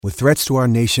With threats to our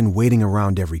nation waiting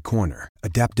around every corner,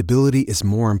 adaptability is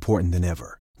more important than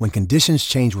ever. When conditions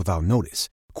change without notice,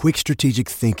 quick strategic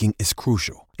thinking is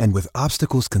crucial. And with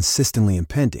obstacles consistently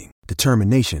impending,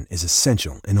 determination is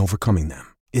essential in overcoming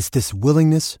them. It's this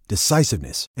willingness,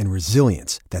 decisiveness, and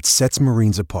resilience that sets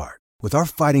Marines apart. With our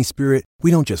fighting spirit, we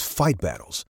don't just fight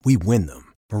battles, we win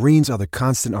them. Marines are the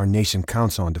constant our nation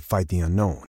counts on to fight the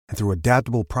unknown. And through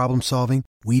adaptable problem solving,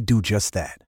 we do just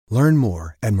that. Learn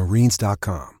more at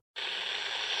marines.com.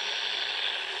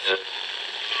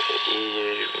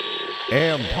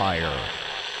 Empire.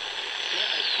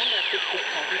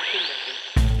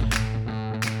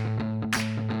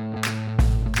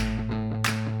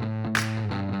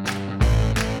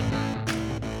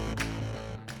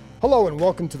 Hello and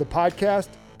welcome to the podcast.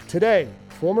 Today,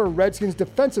 former Redskins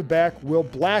defensive back Will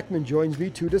Blackmon joins me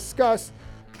to discuss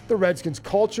the Redskins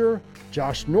culture,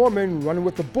 Josh Norman running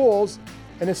with the Bulls,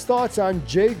 and his thoughts on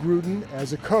Jay Gruden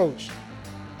as a coach.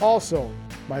 Also,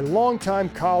 my longtime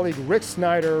colleague Rick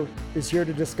Snyder is here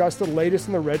to discuss the latest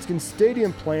in the Redskins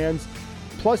stadium plans.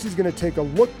 Plus, he's going to take a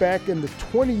look back in the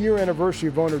 20-year anniversary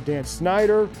of owner Dan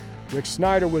Snyder. Rick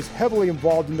Snyder was heavily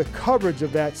involved in the coverage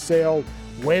of that sale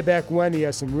way back when. He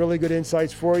has some really good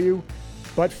insights for you.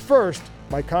 But first,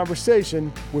 my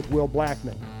conversation with Will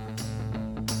Blackmon.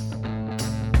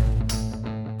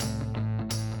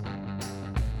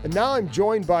 And now I'm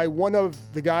joined by one of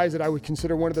the guys that I would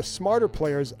consider one of the smarter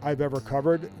players I've ever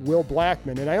covered, Will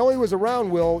Blackmon. And I only was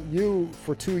around, Will, you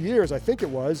for 2 years, I think it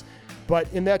was.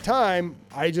 But in that time,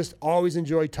 I just always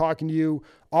enjoyed talking to you,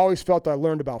 always felt I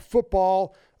learned about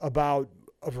football, about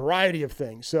a variety of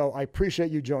things. So I appreciate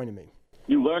you joining me.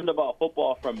 You learned about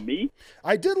football from me?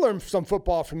 I did learn some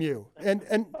football from you. And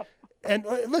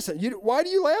listen, why do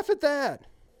you laugh at that?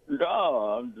 No,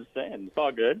 I'm just saying, it's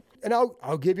all good. And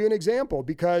I'll give you an example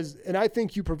and I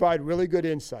think you provide really good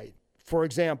insight. For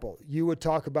example, you would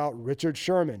talk about Richard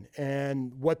Sherman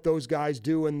and what those guys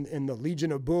do in the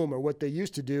Legion of Boom, or what they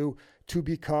used to do to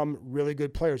become really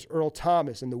good players. Earl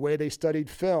Thomas and the way they studied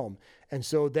film. And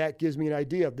so that gives me an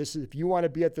idea of this. If you want to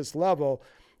be at this level,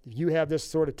 you have this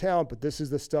sort of talent, but this is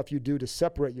the stuff you do to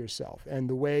separate yourself. And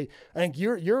the way, I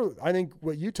think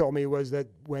what you told me was that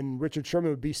when Richard Sherman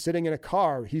would be sitting in a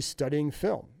car, he's studying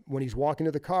film. When he's walking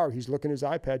to the car, he's looking at his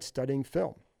iPad, studying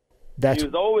film. He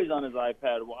was always on his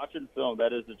iPad watching film.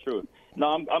 That is the truth.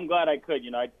 No, I'm glad I could.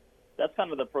 That's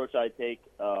kind of the approach I take,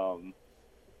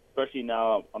 especially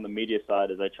now on the media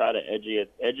side, is I try to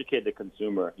educate the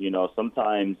consumer.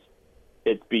 Sometimes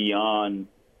it's beyond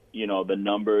the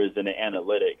numbers and the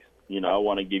analytics. I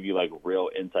want to give you real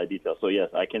inside detail. So yes,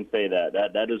 I can say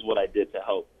that is what I did to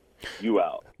help you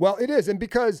out. Well, it is. And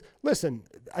because, listen,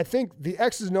 I think the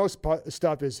X's and O's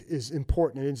stuff is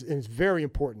important, and it's very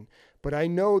important. But I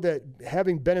know that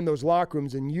having been in those locker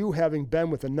rooms and you having been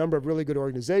with a number of really good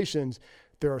organizations,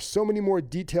 there are so many more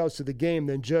details to the game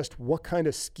than just what kind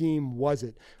of scheme was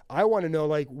it. I want to know,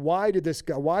 why does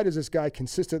this guy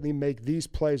consistently make these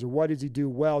plays, or what does he do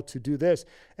well to do this?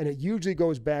 And it usually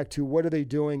goes back to what are they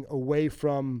doing away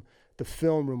from the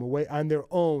film room, away on their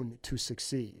own to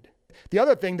succeed. The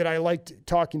other thing that I liked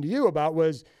talking to you about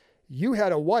was you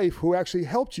had a wife who actually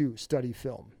helped you study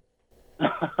film.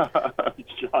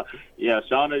 Yeah,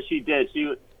 Shauna, she did. She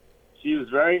was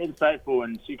very insightful,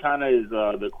 and she kind of is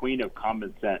the queen of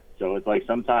common sense. So it's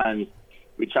sometimes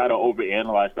we try to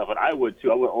overanalyze stuff, and I would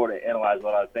too. I would overanalyze a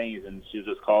lot of things, and she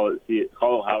just call it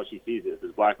how she sees it. If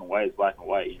it's black and white, it's black and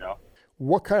white.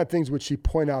 What kind of things would she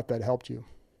point out that helped you?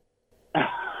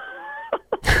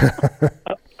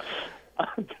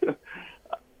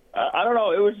 I don't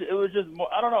know. It was just more.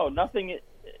 I don't know. Nothing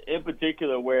in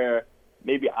particular where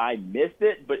maybe I missed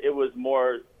it, but it was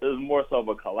more so of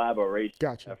a collaboration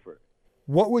effort.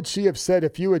 What would she have said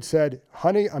if you had said,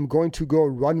 "Honey, I'm going to go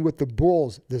run with the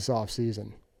Bulls this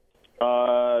offseason"?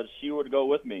 She would go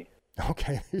with me.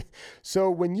 Okay. So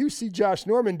when you see Josh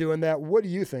Norman doing that, what are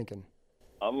you thinking?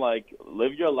 I'm like,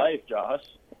 live your life, Josh.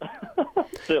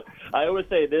 So I always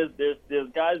say there's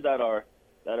guys that are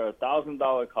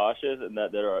 $1,000 cautious, and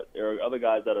there are other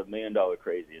guys that are $1 million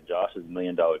crazy, and Josh is $1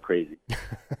 million crazy.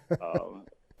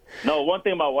 No, one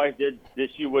thing my wife did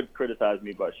she would criticize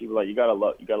me, but she was like, you gotta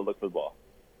look for the ball.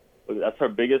 That's her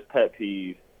biggest pet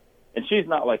peeve, and she's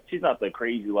not the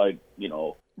crazy right.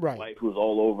 wife who's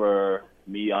all over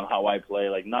me on how I play.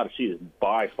 She is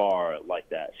by far like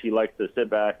that. She likes to sit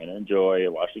back and enjoy,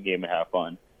 watch the game, and have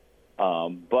fun.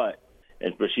 But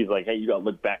she's like, hey, you got to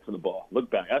look back for the ball. Look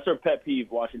back. That's her pet peeve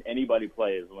watching anybody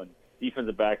play, is when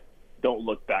defensive backs don't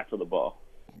look back for the ball.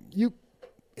 You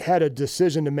had a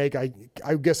decision to make. I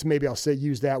guess maybe I'll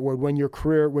use that word, when your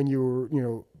career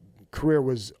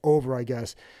was over, I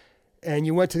guess. and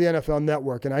you went to the NFL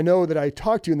Network. And I know that I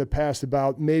talked to you in the past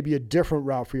about maybe a different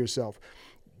route for yourself.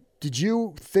 Did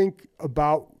you think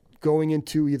about going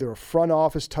into either a front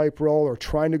office type role or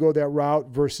trying to go that route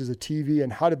versus a TV,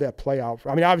 and how did that play out?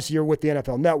 I mean, obviously you're with the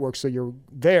NFL Network, so you're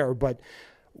there, but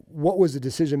what was the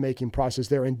decision-making process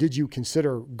there, and did you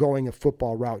consider going a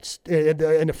football route,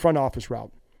 in the front office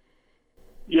route?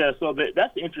 Yeah, so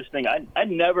that's interesting. I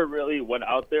never really went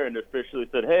out there and officially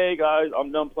said, hey, guys,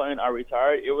 I'm done playing, I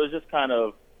retired. It was just kind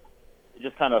of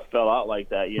fell out like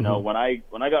that. You know, when I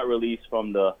got released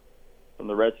from the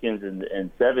Redskins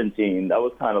in 17, that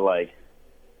was kind of like,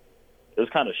 it was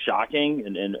kind of shocking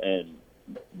and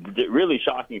really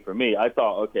shocking for me. I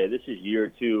thought, okay, this is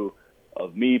year 2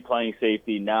 of me playing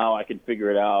safety. Now I can figure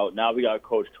it out. Now we got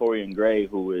Coach Torian Gray,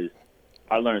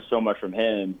 I learned so much from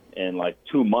him in like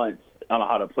 2 months on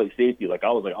how to play safety. I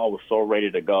was so ready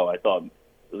to go. I thought it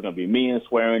was going to be me and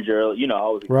Swearinger. You know, I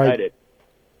was excited. Right.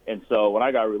 And so when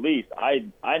I got released,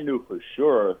 I knew for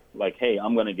sure, like, hey,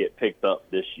 I'm going to get picked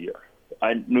up this year.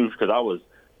 I knew because I was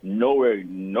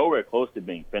nowhere close to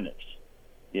being finished,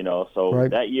 you know. So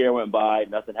That year went by,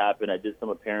 nothing happened. I did some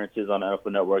appearances on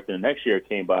NFL Network, and the next year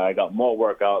came by. I got more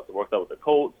workouts. I worked out with the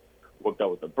Colts, worked out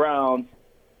with the Browns,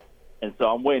 and so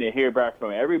I'm waiting to hear back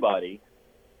from everybody,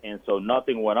 and so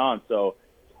nothing went on. So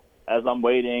as I'm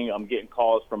waiting, I'm getting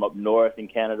calls from up north in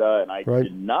Canada, and I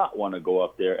did not want to go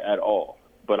up there at all.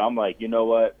 But I'm like, you know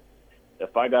what?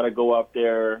 If I got to go up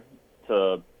there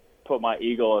to put my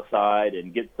ego aside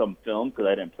and get some film because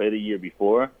I didn't play the year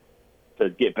before to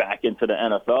get back into the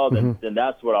NFL, then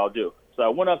that's what I'll do. So I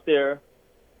went up there,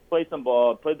 played some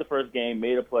ball, played the first game,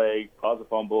 made a play, caused a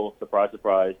fumble, surprise,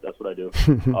 surprise. That's what I do.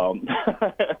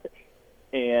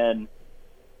 And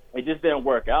it just didn't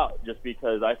work out just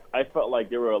because I felt like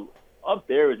they were up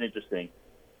there is interesting.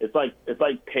 It's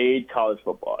like paid college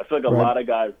football. I feel like a lot of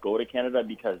guys go to Canada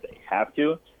because they have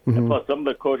to. And plus, some of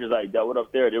the coaches I dealt with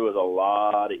up there was a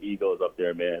lot of egos up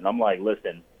there, man. And I'm like,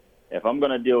 listen, if I'm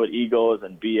going to deal with egos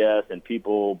and BS and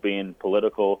people being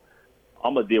political,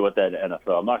 I'm going to deal with that in the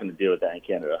NFL. I'm not going to deal with that in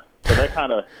Canada. So that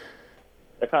kind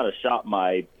of shot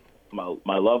my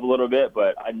love a little bit,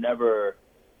 but I never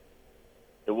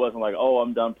 – it wasn't like, oh,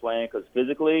 I'm done playing because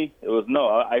physically it was no.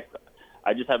 I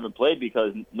just haven't played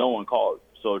because no one called.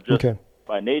 So just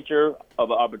by nature of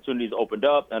the opportunities opened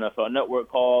up, NFL Network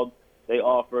called, they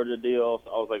offered a deal.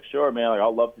 So I was like, sure, man, I'd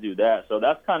love to do that. So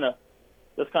that's kind of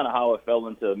how it fell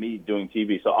into me doing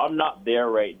TV. So I'm not there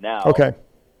right now. Okay.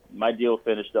 My deal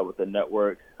finished up with the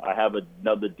network. I have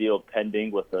another deal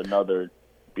pending with another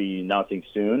be announcing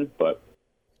soon, but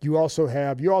you're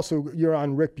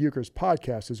on Rick Bucher's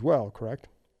podcast as well, correct?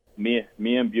 Me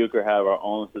and Bucher have our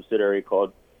own subsidiary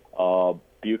called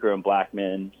Bucher and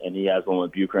Blackman, and he has one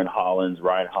with Bucher and Hollins,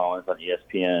 Ryan Hollins on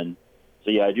ESPN. So,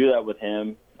 yeah, I do that with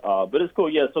him. But it's cool.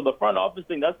 Yeah, so the front office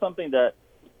thing, that's something that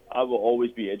I will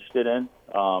always be interested in.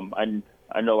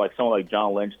 I know, like, someone like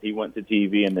John Lynch, he went to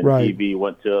TV, and then TV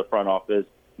went to the front office.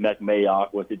 Mac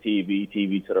Mayock went to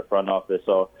TV to the front office.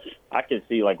 So I can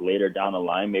see, like, later down the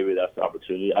line, maybe that's the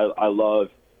opportunity. I love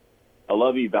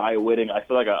evaluating. I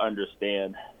feel like I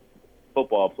understand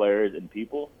football players and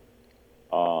people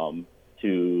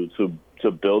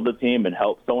to build a team and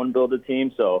help someone build a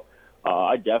team. So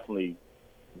I definitely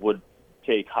would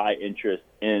take high interest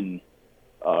in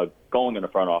going in the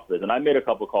front office. And I made a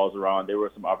couple calls around. There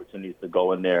were some opportunities to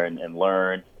go in there and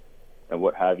learn and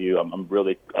what have you.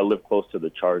 I live close to the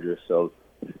Chargers, so,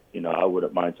 you know, I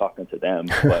wouldn't mind talking to them.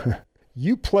 But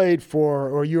you played for,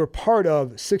 or you were part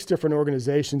of 6 different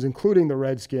organizations, including the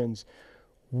Redskins.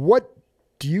 What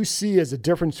do you see as a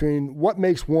difference between what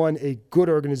makes one a good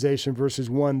organization versus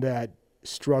one that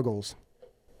struggles?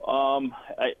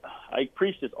 I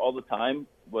preach this all the time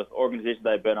with organizations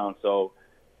that I've been on. So,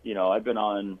 you know, I've been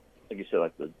on, like you said,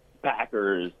 like the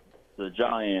Packers, the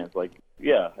Giants,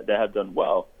 that have done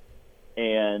well.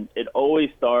 And it always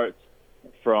starts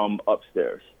from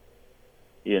upstairs.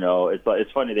 You know, it's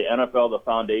funny. The NFL, the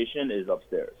foundation is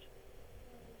upstairs.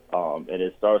 And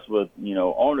it starts with, you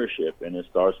know, ownership, and it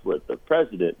starts with the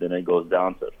president, then it goes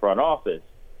down to the front office,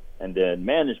 and then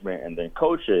management, and then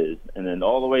coaches, and then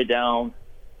all the way down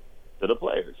to the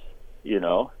players, you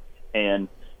know. And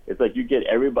it's like you get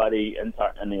everybody in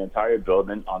the entire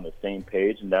building on the same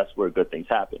page, and that's where good things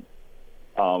happen.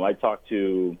 I talked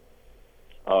to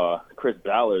Chris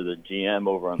Ballard, the GM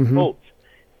over on the Colts,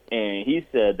 and he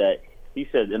said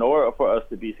in order for us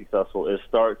to be successful, it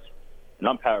starts, and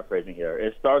I'm paraphrasing here,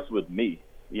 it starts with me.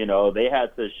 You know, they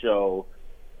had to show,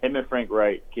 him and Frank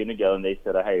Wright came together and they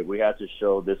said, hey, we have to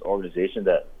show this organization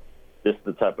that this is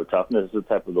the type of toughness, this is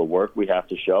the type of the work we have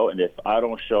to show. And if I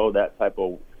don't show that type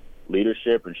of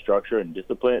leadership and structure and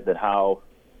discipline, then how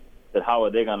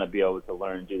are they going to be able to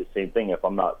learn and do the same thing if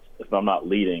I'm not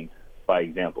leading by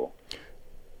example?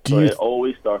 So it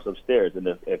always starts upstairs, and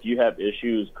if you have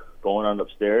issues going on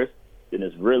upstairs, then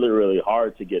it's really, really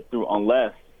hard to get through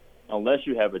unless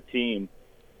you have a team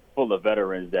full of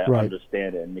veterans that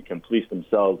understand it and they can police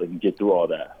themselves and get through all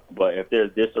that. But if there's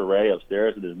disarray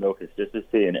upstairs and there's no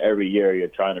consistency, and every year you're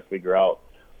trying to figure out,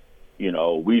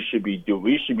 we should be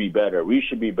better. Well,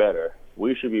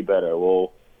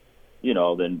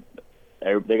 then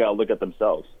they got to look at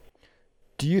themselves.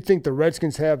 Do you think the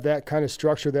Redskins have that kind of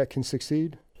structure that can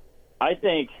succeed? I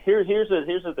think here's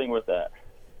the thing with that.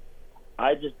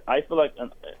 I feel like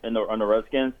on the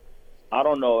Redskins, I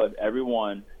don't know if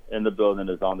everyone in the building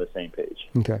is on the same page.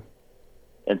 Okay.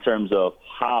 In terms of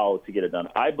how to get it done,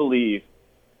 I believe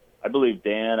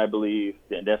Dan, I believe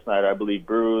Dan Snyder, I believe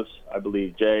Bruce, I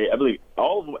believe Jay, I believe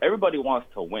everybody wants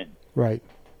to win. Right.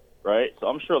 Right. So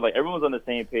I'm sure everyone's on the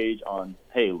same page on,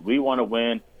 hey, we want to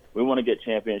win. We want to get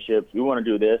championships. We want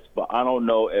to do this, but I don't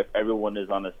know if everyone is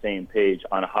on the same page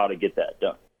on how to get that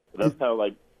done. So that's kind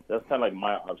of like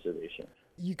my observation.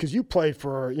 Because you played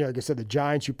for, like I said, the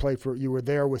Giants. You were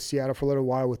there with Seattle for a little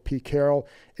while with Pete Carroll.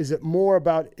 Is it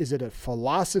a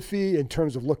philosophy in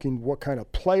terms of looking what kind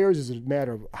of players? Is it a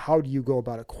matter of how do you go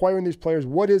about acquiring these players?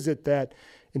 What is it that,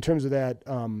 in terms of that,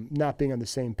 not being on the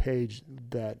same page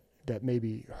that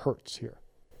maybe hurts here?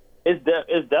 It's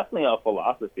definitely a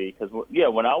philosophy because,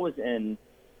 when I was in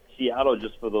Seattle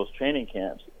just for those training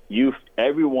camps,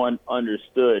 everyone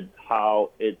understood how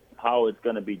it's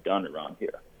going to be done around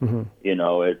here. Mm-hmm.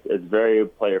 It's very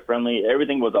player-friendly.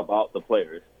 Everything was about the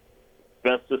players.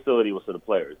 Best facility was for the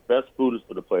players. Best food is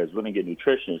for the players. We're going to get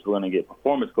nutritionists. We're going to get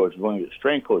performance coaches. We're going to get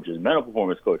strength coaches, mental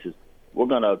performance coaches. We're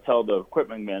going to tell the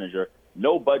equipment manager,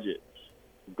 no budget.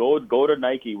 Go to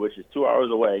Nike, which is 2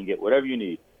 hours away, and get whatever you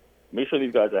need. Make sure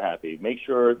these guys are happy. Make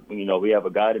sure, we have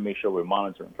a guy to make sure we're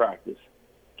monitoring practice,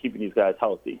 keeping these guys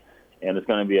healthy. And it's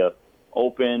going to be an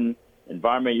open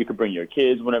environment. You can bring your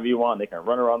kids whenever you want. They can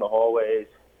run around the hallways,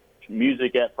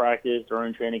 music at practice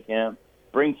during training camp,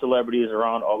 bring celebrities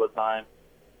around all the time,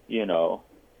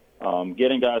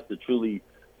 getting guys to truly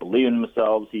believe in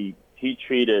themselves. He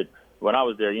treated, when I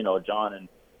was there, John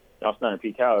Snyder and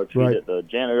Pete Carroll treated the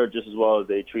janitor just as well as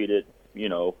they treated,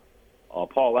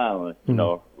 Paul Allen,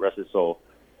 rest his soul.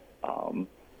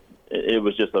 It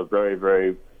was just a very,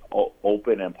 very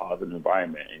open and positive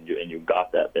environment, and you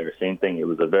got that there. Same thing. It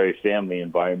was a very family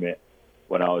environment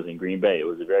when I was in Green Bay. It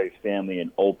was a very family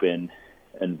and open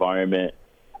environment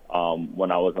when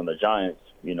I was on the Giants,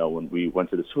 when we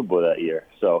went to the Super Bowl that year.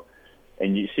 So,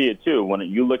 and you see it too. When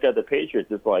you look at the Patriots,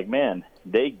 it's like, man,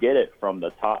 they get it from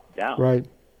the top down. Right.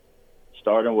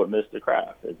 Starting with Mr.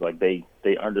 Kraft. It's like they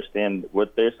understand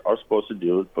what they are supposed to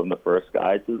do from the first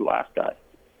guy to the last guy.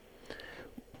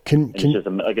 It's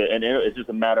just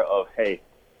a matter of, hey,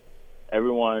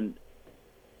 everyone,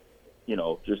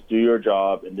 just do your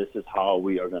job, and this is how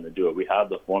we are going to do it. We have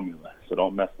the formula, so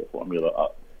don't mess the formula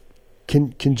up.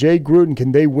 Can Jay Gruden,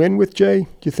 can they win with Jay, do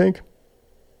you think?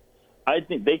 I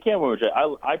think they can win with Jay.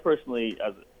 I personally,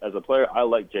 as a player, I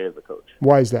like Jay as a coach.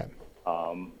 Why is that?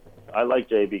 I like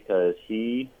Jay because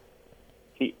he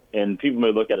and people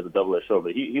may look at it as a double-edged sword,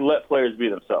 but he let players be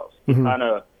themselves. He kind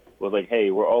of was like, hey,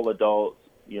 we're all adults,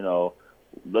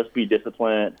 let's be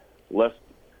disciplined, let's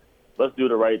do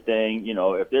the right thing.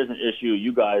 If there's an issue,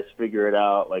 you guys figure it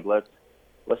out. Like, let's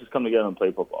just come together and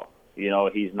play football.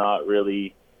 He's not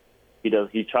really,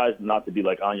 he tries not to be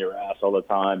like on your ass all the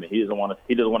time, and he doesn't want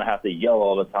to have to yell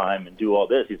all the time and do all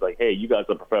this. He's like, hey, you guys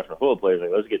are professional football players,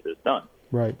 like, let's get this done.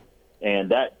 Right.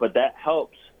 And that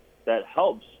helps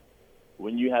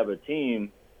when you have a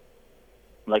team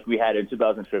like we had in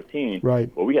 2015, right,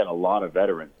 where we had a lot of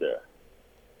veterans there,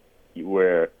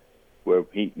 where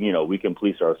we can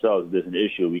police ourselves. If there's an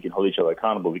issue, we can hold each other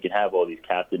accountable. We can have all these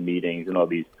captain meetings and all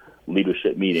these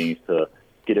leadership meetings to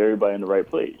get everybody on the right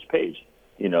page.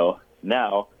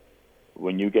 Now,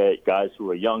 when you get guys who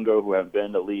are younger, who haven't been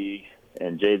in the league,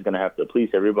 and Jay's going to have to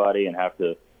police everybody and have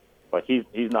to, like, he's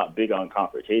not big on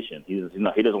confrontation. He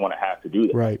doesn't want to have to do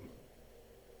that. Right.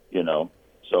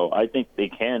 So I think they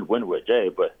can win with Jay,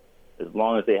 but as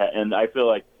long as they and I feel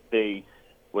like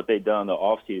what they've done in the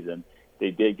off season,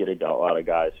 they did get a lot of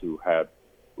guys who have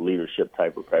leadership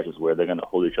type of pressures where they're going to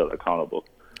hold each other accountable.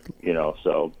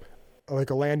 So like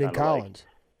a Landon Collins.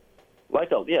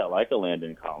 Like a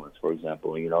Landon Collins, for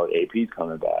example. AP's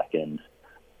coming back, and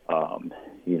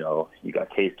you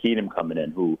got Case Keenum coming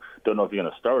in, who don't know if he's going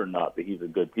to start or not, but he's a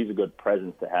good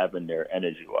presence to have in there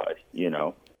energy wise.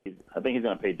 I think he's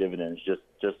going to pay dividends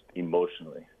just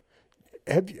emotionally.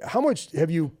 How much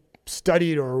have you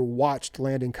studied or watched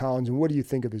Landon Collins, and what do you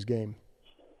think of his game?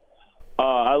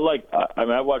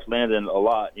 I watch Landon a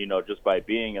lot, just by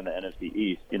being in the NFC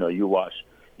East. You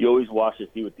always watch to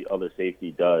see what the other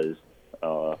safety does,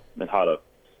 and how to,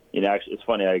 actually, it's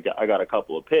funny, I got a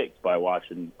couple of picks by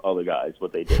watching other guys,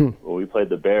 what they did. When we played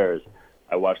the Bears,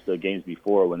 I watched the games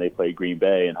before when they played Green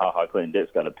Bay, and how Clinton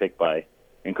Dix got a pick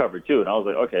in cover 2, and I was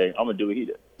like, okay, I'm going to do what he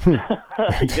did.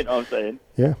 You know what I'm saying?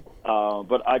 Yeah.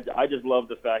 But I just love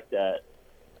the fact that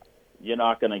you're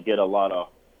not going to get a lot of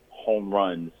home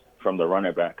runs from the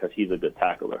running back because he's a good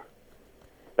tackler.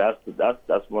 That's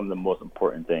one of the most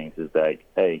important things is that,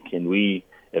 hey,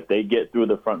 if they get through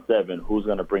the front 7, who's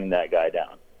going to bring that guy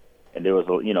down? And there was,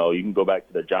 you can go back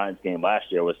to the Giants game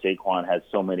last year where Saquon had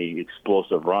so many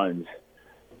explosive runs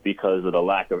because of the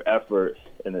lack of effort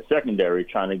in the secondary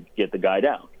trying to get the guy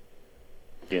down.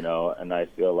 And I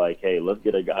feel like, hey, let's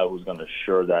get a guy who's going to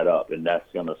shore that up, and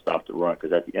that's going to stop the run.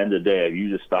 Because at the end of the day, if you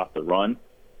just stop the run,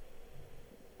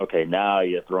 okay, now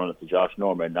you're throwing it to Josh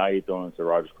Norman. Now you're throwing it to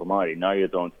Roger Cromartie. Now you're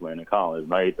throwing it to Landon Collins.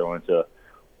 Now you're throwing it to,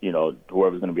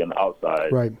 whoever's going to be on the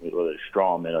outside, right? Whether it's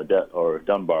Strawman or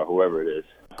Dunbar, whoever it is.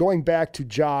 Going back to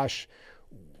Josh,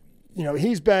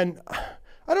 he's been, I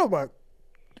don't know about,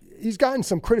 he's gotten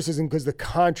some criticism because of the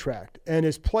contract, and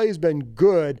his play's been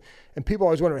good, and people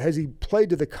always wonder, has he played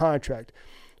to the contract?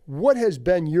 What has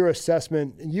been your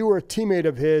assessment? You were a teammate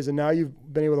of his, and now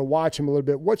you've been able to watch him a little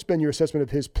bit. What's been your assessment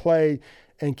of his play,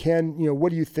 and what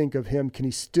do you think of him? Can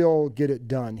he still get it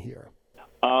done here?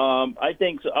 I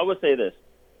think so. I would say this.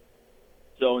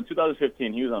 So in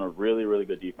 2015, he was on a really, really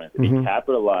good defense. And He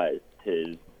capitalized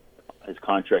his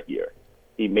contract year.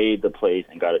 He made the plays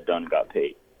and got it done, got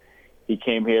paid. He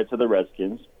came here to the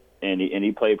Redskins, and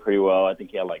he played pretty well. I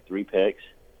think he had like 3 picks.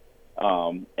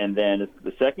 And then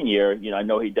the second year, I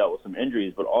know he dealt with some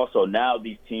injuries, but also now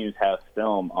these teams have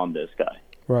film on this guy.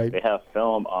 Right. They have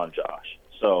film on Josh.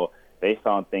 So they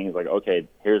found things like, okay,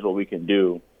 here's what we can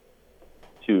do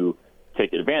to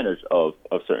take advantage of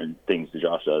certain things that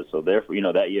Josh does. So therefore,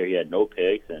 that year he had no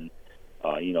picks and,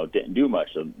 didn't do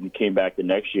much. So he came back the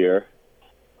next year.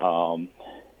 And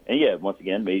yeah, once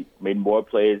again, made more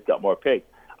plays, got more picks.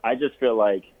 I just feel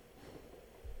like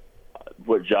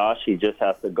with Josh, he just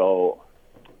has to go,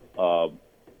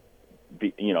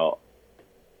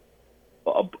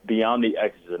 beyond the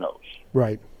X's and O's.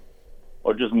 Right.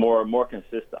 Or just more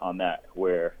consistent on that,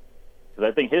 because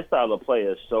I think his style of play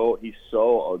is he's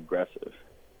so aggressive,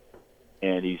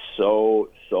 and he's so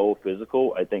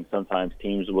physical. I think sometimes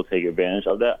teams will take advantage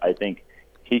of that. I think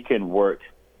he can work.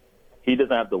 He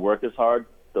doesn't have to work as hard.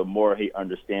 The more he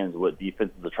understands what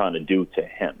defenses are trying to do to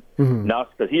him. Mm-hmm. Now,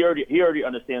 because he already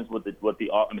understands what the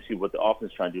offense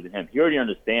is trying to do to him. He already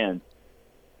understands,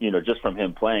 just from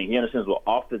him playing, he understands what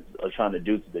offenses are trying to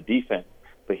do to the defense.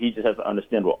 But he just has to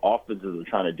understand what offenses are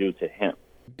trying to do to him.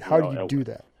 How do you do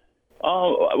that?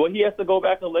 Well, he has to go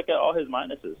back and look at all his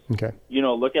minuses. Okay.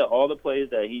 Look at all the plays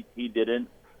that he didn't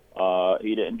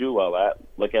do well at.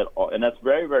 Look at all, and that's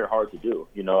very, very hard to do.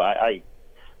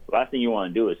 Last thing you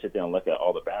want to do is sit there and look at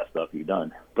all the bad stuff you've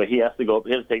done. But he has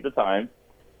to take the time,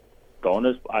 go on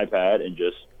his iPad, and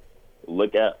just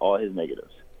look at all his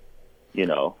negatives,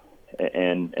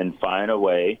 and find a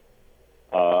way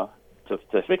to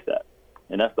fix that.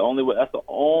 And that's the only way. That's the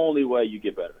only way you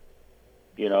get better,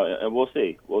 And we'll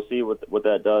see. We'll see what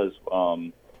that does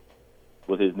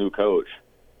with his new coach.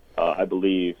 I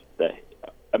believe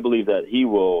that he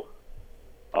will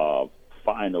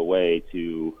find a way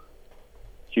to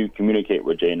communicate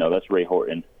with Jay. No, that's Ray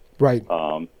Horton. Right.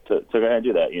 To go ahead and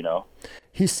do that,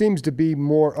 He seems to be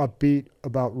more upbeat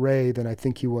about Ray than I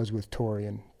think he was with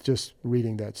Torian, just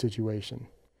reading that situation.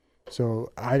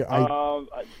 So I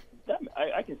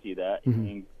can see that. Mm-hmm. I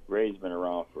mean, Ray's been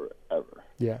around forever.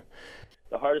 Yeah.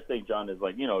 The hardest thing, John, is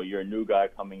you're a new guy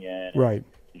coming in. Right.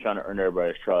 You're trying to earn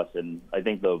everybody's trust. And I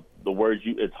think the words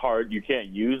it's hard, you can't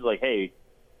use like, hey,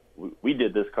 we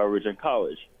did this coverage in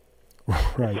college.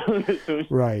 Right.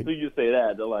 Right. So you say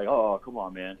that, they're like, "Oh, come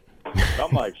on, man."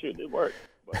 I'm like, "Shoot, it worked."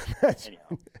 But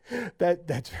anyhow,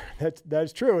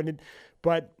 that's true.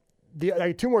 But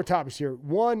the 2 more topics here.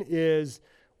 One is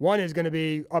going to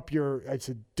be up your. It's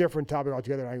a different topic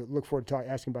altogether. I look forward to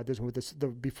asking about this one.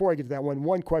 Before I get to that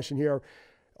one question here.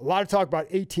 A lot of talk about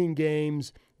 18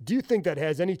 games. Do you think that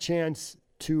has any chance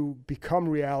to become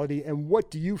reality? And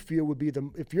what do you feel would be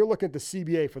if you're looking at the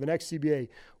CBA for the next CBA,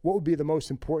 what would be the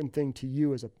most important thing to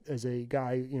you as a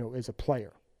guy, as a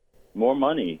player? More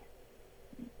money.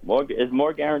 More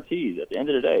guarantees at the end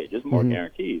of the day, just more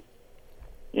guarantees.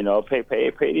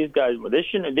 Pay these guys.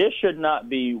 There should not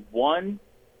be one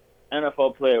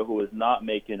NFL player who is not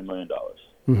making $1 million.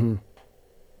 Mm-hmm.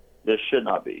 There should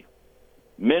not be.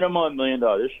 Minimum $1 million.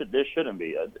 There shouldn't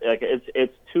be. Like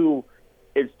it's too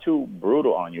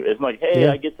brutal on you. It's like, hey,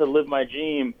 I get to live my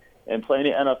dream and play in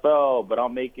the NFL, but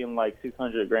I'm making like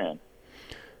 $600,000.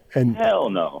 And hell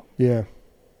no. Yeah.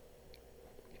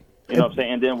 You know what I'm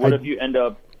saying? And then what if you end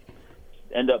up,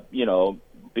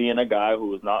 being a guy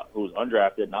who's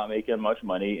undrafted, not making much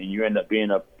money, and you end up being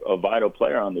a vital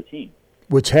player on the team?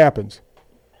 Which happens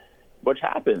all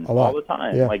the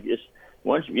time. Yeah. Like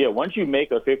once you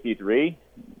make a 53,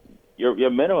 your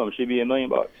minimum should be $1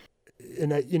 million.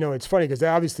 And it's funny because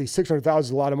obviously $600,000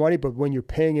 is a lot of money, but when you're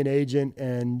paying an agent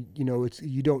and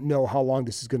you don't know how long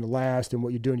this is going to last and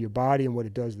what you're doing to your body and what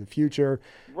it does in the future,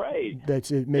 right?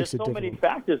 It makes it difficult. Many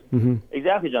factors. Mm-hmm.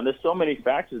 Exactly, John. There's so many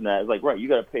factors in that. It's like, right, you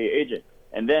got to pay an agent,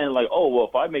 and then like, oh well,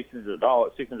 if I make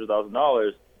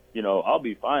 $600,000, I'll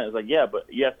be fine. It's like, yeah, but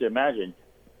you have to imagine,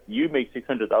 you make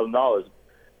 $600,000.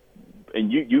 And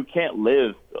you can't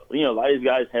live. A lot of these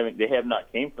guys have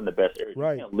not came from the best area.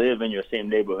 Right. You can't live in your same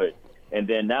neighborhood. And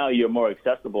then now you're more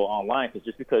accessible online because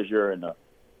just because you're on an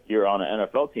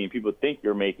NFL team, people think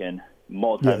you're making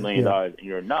multi-million dollars, and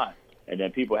you're not. And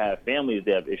then people have families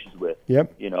they have issues with.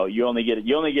 Yep. You're only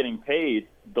getting paid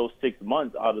those 6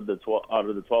 months out of the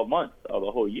 12 months of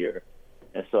the whole year.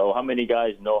 And so, how many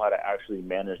guys know how to actually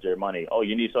manage their money? Oh,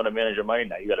 you need someone to manage your money?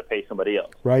 Now you got to pay somebody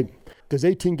else. Right. Does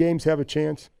 18 games have a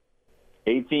chance?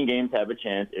 18 games have a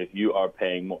chance if you are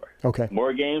paying more. Okay.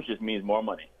 More games just means more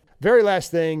money. Very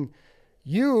last thing,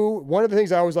 one of the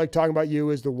things I always like talking about you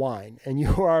is the wine. And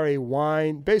you are a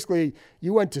wine, basically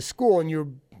you went to school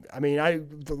and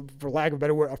for lack of a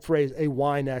better phrase, a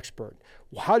wine expert.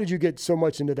 How did you get so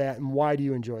much into that and why do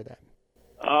you enjoy that?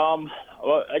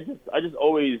 Well, I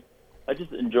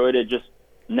just enjoyed it just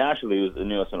naturally. It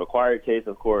was an acquired taste,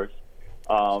 of course.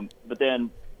 But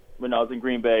then when I was in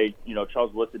Green Bay,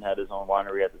 Charles Woodson had his own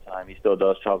winery at the time. He still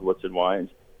does, Charles Woodson Wines.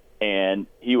 And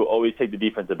he would always take the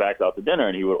defensive backs out to dinner,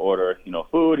 and he would order,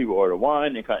 food. He would order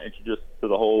wine and kind of introduce to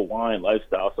the whole wine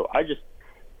lifestyle. So I just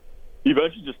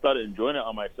eventually just started enjoying it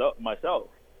on myself.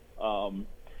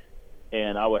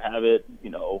 And I would have it,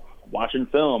 watching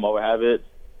film. I would have it,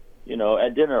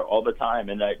 at dinner all the time.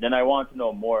 And then I wanted to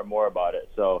know more and more about it.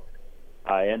 So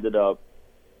I ended up,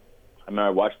 I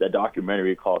watched that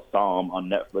documentary called Psalm on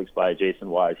Netflix by Jason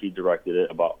Wise. He directed it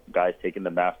about guys taking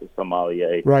the Master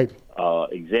Sommelier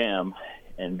exam.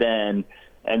 And then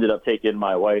ended up taking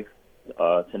my wife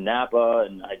to Napa,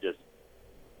 and I just,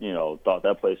 thought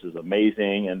that place was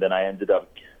amazing. And then I ended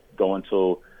up going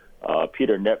to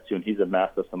Peter Neptune. He's a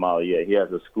Master Sommelier. He has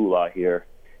a school out here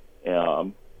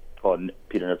called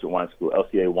Peter Neptune Wine School,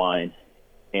 LCA Wine.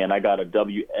 And I got a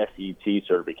WSET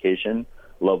certification,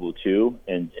 level 2,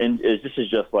 and this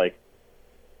is just like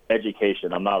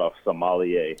education. I'm not a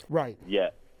sommelier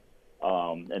yet.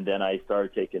 And then I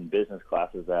started taking business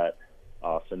classes at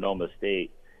Sonoma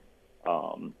State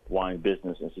Wine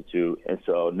Business Institute, and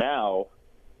so now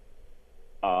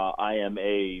I am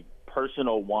a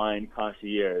personal wine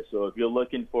concierge. So if you're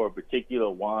looking for a particular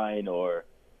wine or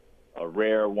a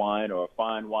rare wine or a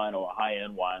fine wine or a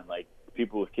high-end wine, like,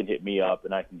 people can hit me up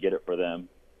and I can get it for them.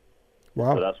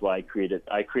 Wow. So that's why I created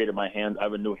my hand. I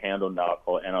have a new handle now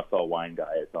called NFL Wine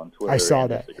Guy. It's on Twitter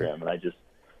and Instagram. And I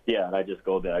just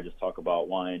go there. I just talk about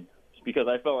wine because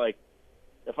I feel like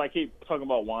if I keep talking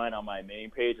about wine on my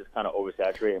main page, it's kind of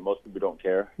oversaturated and most people don't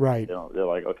care. Right. They're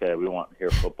like, okay, we want to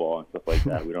hear football and stuff like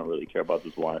that. We don't really care about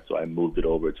this wine. So I moved it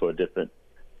over to a different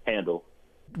handle.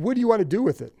 What do you want to do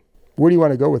with it? Where do you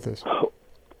want to go with this?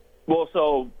 Well,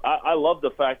 so I love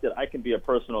the fact that I can be a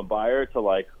personal buyer to,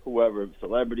 like, whoever,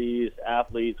 celebrities,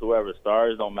 athletes, whoever,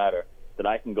 stars, don't matter, that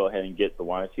I can go ahead and get the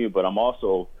wine to you. But I'm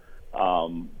also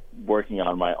working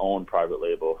on my own private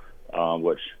label,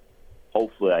 which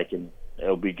hopefully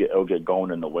it'll get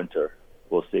going in the winter.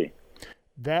 We'll see.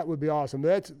 That would be awesome.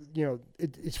 That's,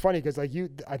 it's funny because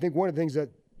I think one of the things that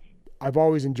I've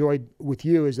always enjoyed with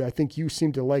you is that I think you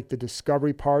seem to like the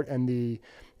discovery part and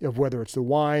of whether it's the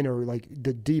wine or like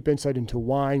the deep insight into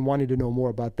wine, wanting to know more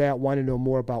about that, wanting to know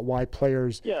more about why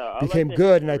players became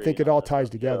good, and I think it all ties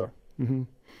together. Yeah. Mm-hmm.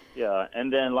 Yeah,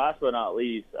 and then last but not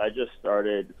least, I just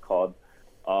started, it's called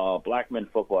Blackman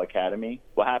Football Academy.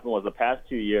 What happened was the past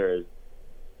 2 years,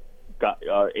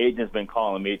 agents been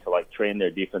calling me to, like, train their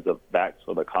defensive backs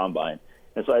for the combine.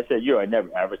 And so I said, I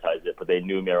never advertised it, but they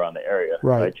knew me around the area.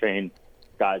 Right. So I trained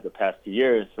guys the past 2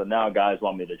 years, so now guys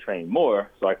want me to train more.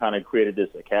 So I kind of created this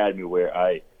academy where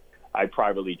I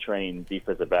privately train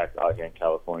defensive backs out here in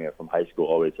California from high school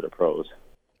all the way to the pros.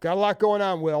 Got a lot going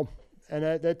on, Will, and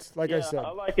that's like I said.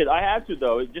 I like it. I have to,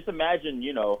 though. Just imagine,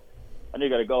 I know you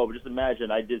got to go, but just imagine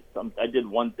I did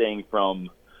one thing from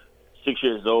 6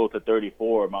 years old to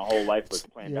 34. My whole life was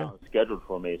planned out and scheduled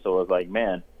for me. So it was like,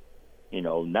 man,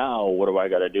 now what do I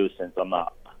got to do since I'm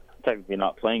not technically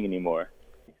not playing anymore?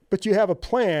 But you have a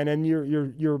plan, and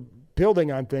you're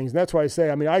building on things. And that's why I say,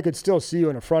 I could still see you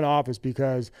in a front office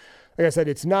because, like I said,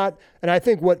 it's not – and I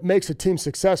think what makes a team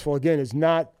successful, again, is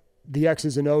not the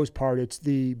X's and O's part. It's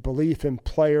the belief in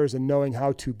players and knowing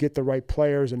how to get the right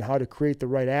players and how to create the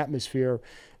right atmosphere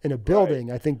in a building.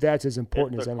 Right. I think that's as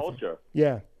important as anything. It's the culture.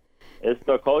 Yeah. It's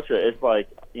the culture. It's like,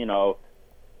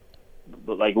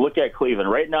 like look at Cleveland.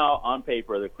 Right now, on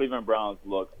paper, the Cleveland Browns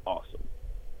look awesome,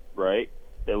 right?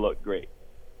 They look great.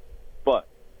 But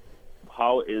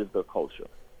how is the culture?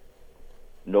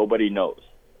 Nobody knows.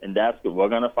 And that's good. We're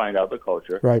going to find out the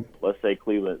culture. Right. Let's say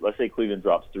Cleveland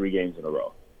drops 3 games in a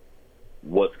row.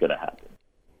 What's going to happen?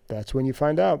 That's when you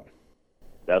find out.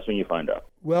 That's when you find out.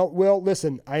 Well, Will,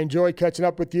 listen, I enjoyed catching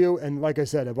up with you. And like I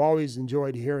said, I've always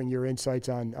enjoyed hearing your insights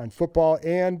on football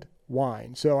and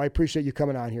wine. So I appreciate you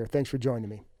coming on here. Thanks for joining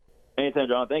me. Anytime,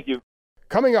 John. Thank you.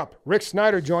 Coming up, Rick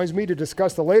Snyder joins me to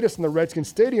discuss the latest in the Redskins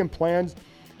stadium plans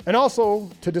and also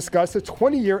to discuss the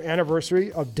 20-year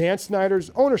anniversary of Dan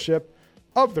Snyder's ownership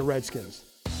of the Redskins.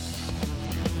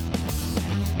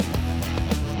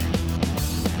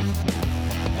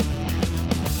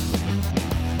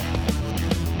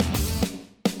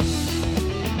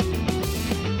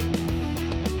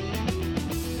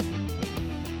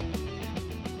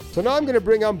 So now I'm going to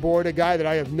bring on board a guy that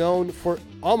I have known for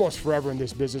almost forever in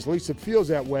this business. At least it feels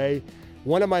that way.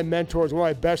 One of my mentors, one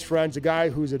of my best friends, a guy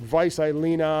whose advice I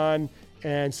lean on,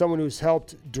 and someone who's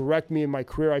helped direct me in my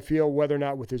career, I feel, whether or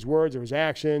not with his words or his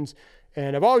actions.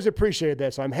 And I've always appreciated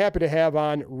that. So I'm happy to have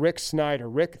on Rick Snyder.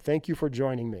 Rick, thank you for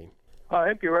joining me. I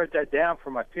hope you wrote that down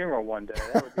for my funeral one day.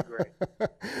 That would be great.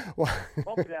 Well,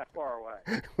 won't be that far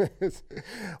away.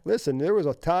 Listen, there was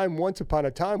a time, once upon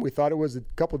a time, we thought it was a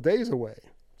couple days away.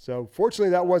 So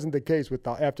fortunately, that wasn't the case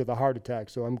after the heart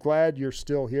attack. So I'm glad you're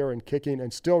still here and kicking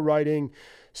and still writing,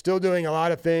 still doing a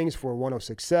lot of things for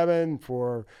 106.7,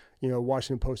 for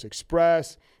Washington Post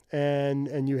Express,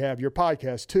 and you have your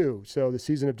podcast too. So the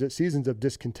Seasons of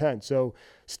Discontent. So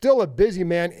still a busy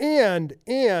man.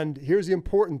 And here's the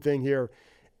important thing here: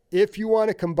 if you want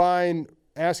to combine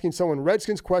asking someone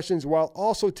Redskins questions while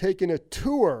also taking a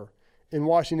tour in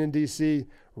Washington D.C.,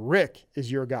 Rick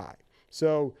is your guy.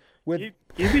 So.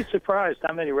 You'd be surprised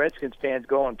how many Redskins fans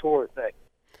go on tour with me.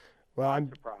 Well, I'm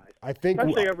surprised. I think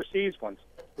especially overseas ones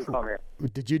who come here.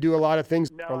 Did you do a lot of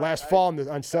things last fall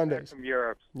on Sundays? From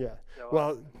Europe. Yeah.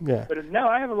 So, yeah. But no,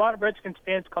 I have a lot of Redskins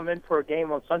fans come in for a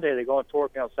game on Sunday. They go on tour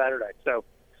with me on Saturday. So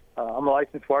I'm a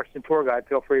licensed Washington tour guide.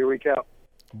 Feel free to reach out.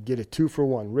 Get a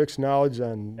 2-for-1. Rick's knowledge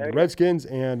on the Redskins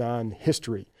and on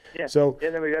history. Yeah. So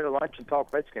and then we go to lunch and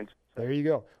talk Redskins. There you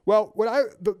go. Well,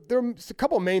 there's a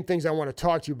couple of main things I want to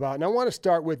talk to you about, and I want to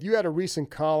start with, you had a recent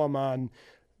column on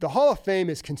the Hall of Fame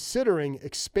is considering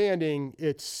expanding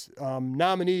its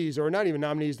nominees, or not even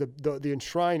nominees, the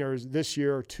enshriners this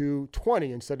year to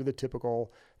 20 instead of the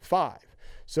typical 5.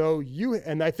 So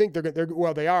I think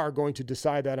they are going to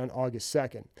decide that on August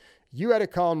 2nd. You had a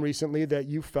column recently that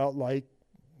you felt like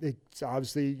it's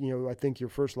obviously, I think your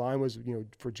first line was,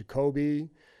 for Jacoby,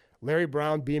 Larry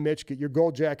Brown, B. Mitch, get your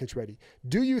gold jackets ready.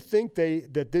 Do you think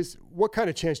what kind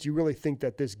of chance do you really think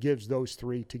that this gives those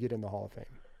 3 to get in the Hall of Fame?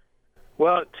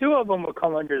 Well, 2 of them will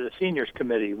come under the seniors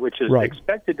committee, which is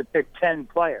expected to pick 10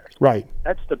 players. Right.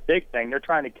 That's the big thing. They're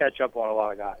trying to catch up on a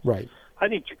lot of guys. Right. I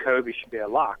think Jacoby should be a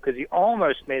lock because he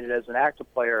almost made it as an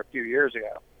active player a few years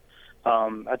ago.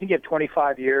 I think you have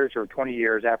 25 years or 20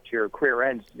 years after your career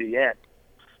ends to the end.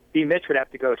 B. Mitch would have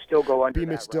to still go under. B.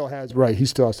 Mitch still has he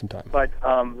still has some time. But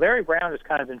Larry Brown has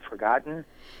kind of been forgotten,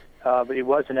 but he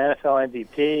was an NFL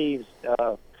MVP. He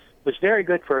was very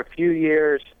good for a few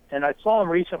years, and I saw him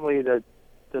recently. The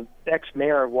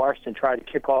ex-mayor of Washington tried to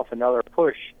kick off another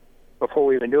push before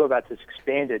we even knew about this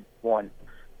expanded one.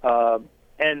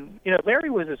 And Larry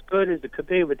was as good as it could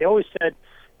be, but they always said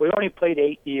we only played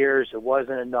 8 years; it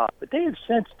wasn't enough. But they have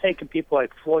since taken people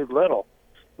like Floyd Little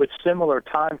with similar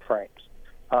time frames.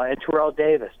 And Terrell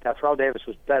Davis. Now, Terrell Davis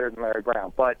was better than Larry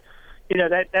Brown. But,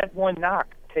 that one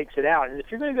knock takes it out. And if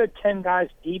you're going to go 10 guys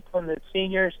deep on the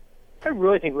seniors, I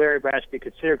really think Larry Brown should be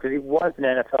considered because he was an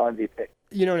NFL MVP.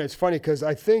 And it's funny because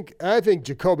I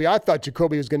thought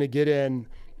Jacoby was going to get in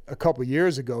a couple of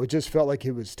years ago. It just felt like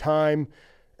it was time.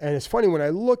 And it's funny when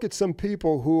I look at some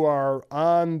people who are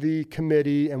on the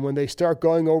committee and when they start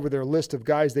going over their list of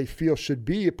guys they feel should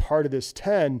be a part of this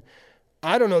 10,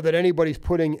 I don't know that anybody's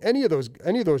putting any of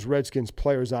those Redskins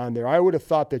players on there. I would have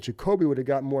thought that Jacoby would have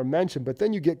gotten more mention, but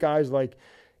then you get guys like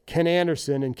Ken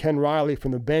Anderson and Ken Riley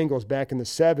from the Bengals back in the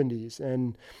 70s,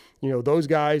 and Those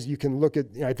guys, you can look at,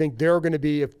 I think they're going to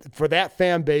be, for that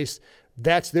fan base,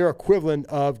 that's their equivalent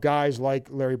of guys like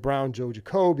Larry Brown, Joe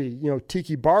Jacoby,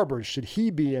 Tiki Barber. Should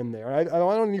he be in there? I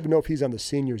don't even know if he's on the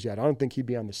seniors yet. I don't think he'd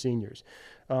be on the seniors.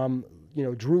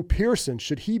 Drew Pearson,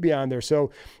 should he be on there? So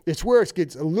it's where it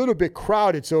gets a little bit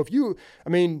crowded. So do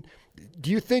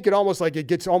you think it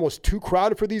gets almost too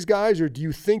crowded for these guys, or do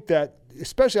you think that,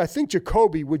 especially, I think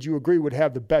Jacoby, would you agree, would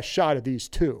have the best shot of these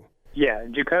two? Yeah,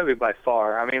 Jacoby by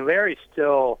far. I mean, Larry's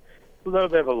still a little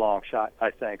bit of a long shot,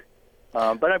 I think.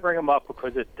 But I bring him up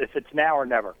because if it's now or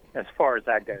never, as far as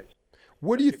that goes.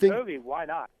 What do you think? Jacoby, why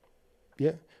not?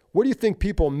 Yeah. What do you think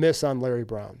people miss on Larry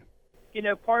Brown?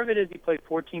 Part of it is he played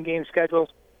 14-game schedules,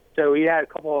 so he had a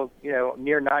couple of,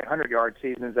 near 900-yard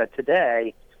seasons that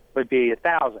today would be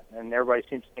 1,000, and everybody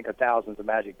seems to think 1,000 is a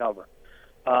magic number.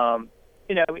 And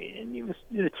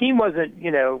the team wasn't,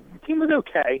 the team was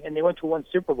okay, and they went to one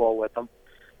Super Bowl with him.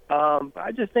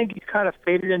 I just think he's kind of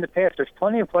faded in the past. There's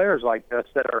plenty of players like this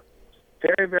that are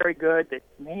very, very good that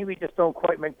maybe just don't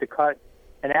quite make the cut,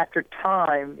 and after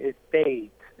time, it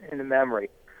fades in the memory.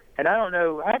 And I don't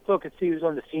know, I have to look and see who's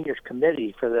on the seniors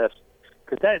committee for this,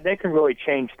 because they can really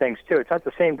change things too. It's not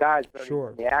the same guys, but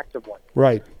sure, the active one.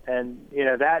 Right. And,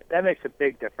 that makes a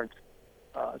big difference.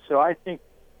 So I think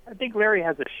Larry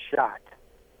has a shot,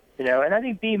 and I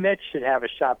think B. Mitch should have a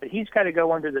shot, but he's got to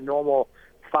go under the normal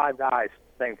 5 guys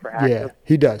thing for active. Yeah,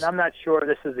 he does. And I'm not sure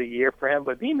this is a year for him,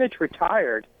 but B. Mitch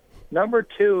retired number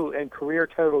 2 in career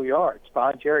total yards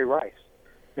behind Jerry Rice.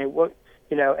 I mean,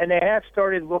 and they have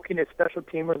started looking at special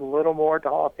teamers a little more at the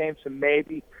Hall of Fame, so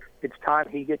maybe it's time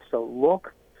he gets a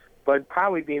look. But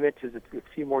probably B. Mitch is a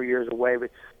few more years away. But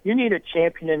you need a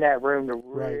champion in that room to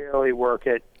really work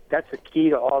it. That's the key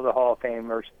to all the Hall of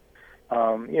Famers.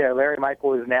 Larry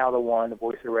Michael is now the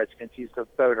voice of the Redskins. He's the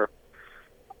voter.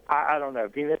 I don't know.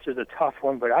 B. Mitch is a tough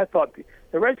one, but I thought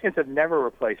the Redskins have never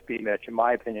replaced B. Mitch, in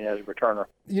my opinion, as a returner.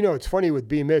 It's funny with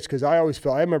B. Mitch, because I always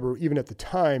felt, I remember even at the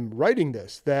time writing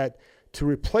this, that to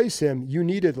replace him, you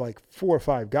needed like 4 or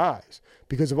 5 guys,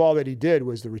 because of all that he did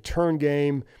was the return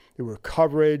game, there were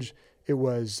coverage, it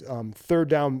was third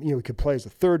down. He could play as a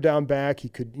third down back. He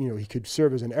could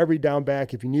serve as an every down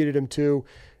back if you needed him to.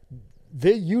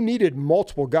 You needed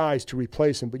multiple guys to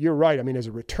replace him. But you're right. I mean, as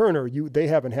a returner, they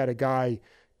haven't had a guy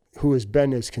who has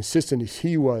been as consistent as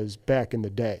he was back in the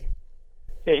day.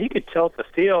 Yeah, he could tilt the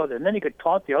field, and then he could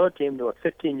taunt the other team to a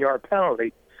 15-yard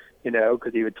penalty,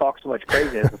 because he would talk so much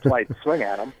craziness and fly swing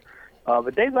at him.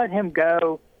 But they let him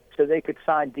go so they could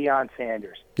sign Deion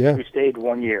Sanders, who stayed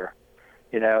 1 year.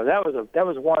 That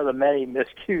was one of the many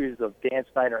miscues of Dan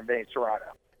Snyder and Vinny Serrano.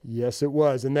 Yes, it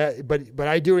was, but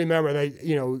I do remember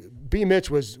that B. Mitch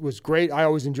was great. I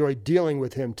always enjoyed dealing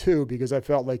with him too, because I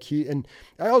felt like and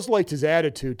I also liked his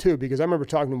attitude too, because I remember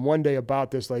talking to him one day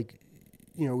about this.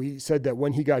 He said that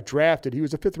when he got drafted, he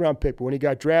was a 5th round pick, but when he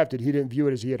got drafted, he didn't view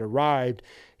it as he had arrived.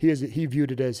 He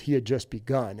viewed it as he had just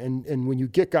begun. And when you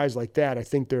get guys like that, I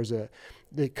think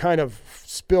it kind of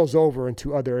spills over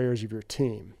into other areas of your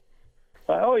team.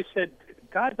 I always said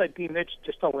guys like B. Mitch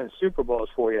just don't win Super Bowls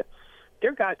for you.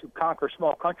 They're guys who conquer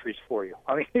small countries for you.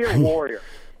 I mean, they're a warrior.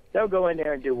 They'll go in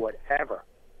there and do whatever.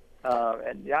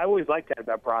 And I always liked that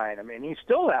about Brian. I mean, he's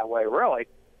still that way, really.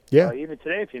 Yeah. Even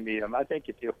today, if you meet him, I think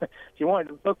if you wanted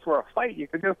to look for a fight, you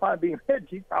could go find B. Mitch.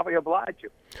 He'd probably oblige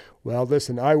you. Well,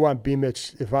 listen, I want B.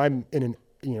 Mitch if I'm in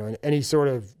in any sort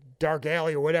of dark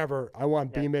alley or whatever. I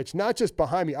want B. Mitch not just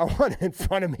behind me. I want it in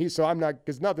front of me, so I'm not,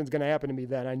 because nothing's going to happen to me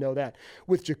then. I know that.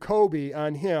 With Jacoby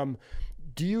on him,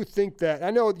 do you think that,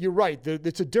 I know you're right,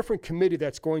 it's a different committee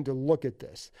that's going to look at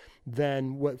this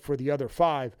than what for the other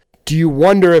 5. Do you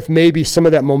wonder if maybe some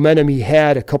of that momentum he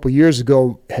had a couple years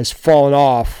ago has fallen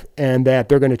off, and that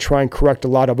they're going to try and correct a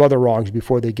lot of other wrongs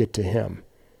before they get to him?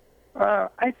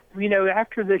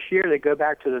 After this year, they go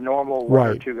back to the normal 1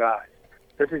 or 2 guys.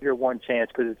 This is your one chance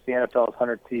because it's the NFL's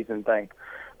 100th season thing.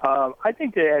 I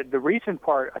think that the recent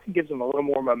part, gives him a little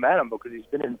more momentum because he's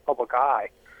been in the public eye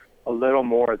a little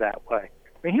more that way.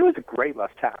 I mean, he was a great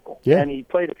left tackle, and he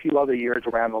played a few other years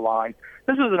around the line.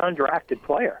 This was an undrafted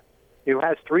player who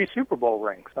has 3 Super Bowl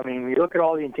rings. I mean, when you look at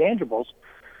all the intangibles,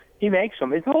 he makes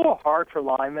them. It's a little hard for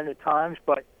linemen at times,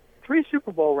 but 3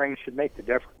 Super Bowl rings should make the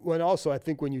difference. Well, and also I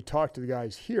think when you talk to the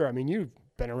guys here, I mean, you've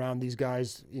been around these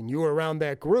guys and you were around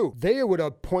that group. They would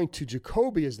point to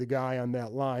Jacoby as the guy on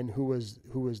that line who was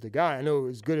the guy. I know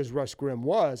as good as Russ Grimm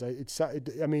was.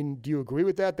 I mean, do you agree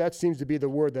with that? That seems to be the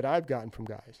word that I've gotten from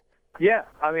guys. Yeah,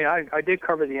 I mean, I did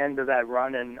cover the end of that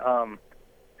run, and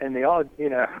and they all,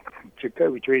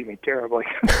 Jacoby treated me terribly.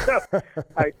 So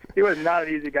he was not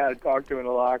an easy guy to talk to in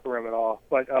the locker room at all.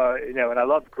 But, and I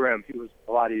loved Grimm. He was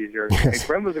a lot easier. And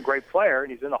Grimm was a great player,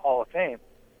 and he's in the Hall of Fame.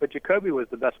 But Jacoby was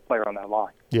the best player on that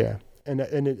line. Yeah,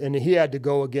 and he had to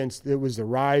go against, it was the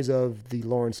rise of the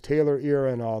Lawrence Taylor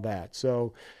era and all that.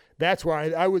 So that's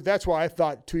why I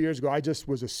thought 2 years ago, I just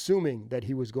was assuming that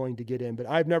he was going to get in. But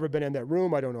I've never been in that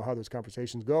room. I don't know how those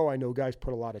conversations go. I know guys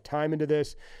put a lot of time into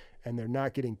this, and they're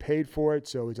not getting paid for it,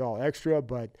 so it's all extra.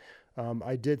 But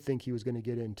I did think he was going to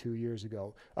get in 2 years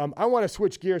ago. I want to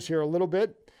switch gears here a little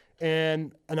bit.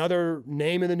 And another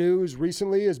name in the news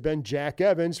recently has been Jack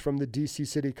Evans from the D.C.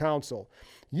 City Council.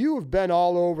 You have been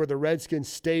all over the Redskins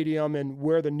stadium and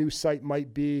where the new site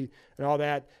might be and all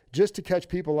that, just to catch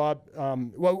people up.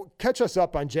 Catch us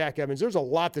up on Jack Evans. There's a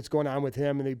lot that's going on with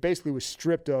him, and he basically was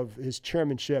stripped of his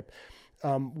chairmanship.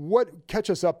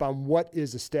 Catch us up on what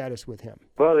is the status with him?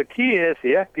 Well, the key is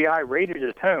the FBI raided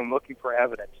his home looking for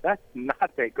evidence. That's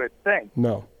not a good thing.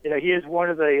 No. He is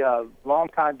one of the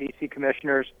longtime D.C.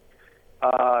 commissioners,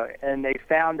 and they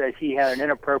found that he had an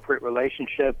inappropriate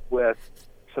relationship with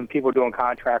some people doing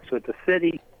contracts with the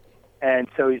city, and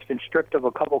so he's been stripped of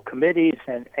a couple committees,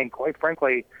 and quite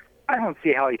frankly, I don't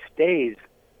see how he stays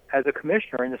as a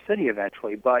commissioner in the city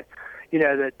eventually. But,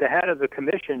 the head of the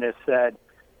commission has said,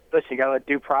 listen, you got to let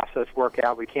due process work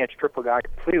out. We can't strip a guy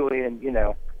completely and,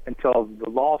 until the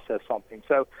law says something.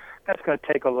 So that's going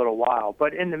to take a little while.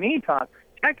 But in the meantime,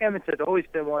 Jack Evans has always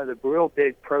been one of the real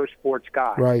big pro sports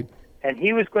guys. Right. And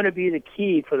he was going to be the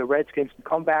key for the Redskins to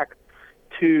come back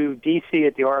to D.C.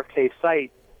 at the RFK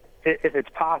site if it's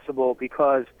possible,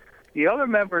 because the other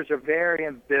members are very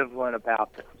ambivalent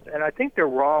about this. And I think they're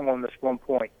wrong on this one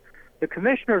point. The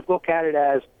commissioners look at it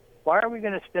as, why are we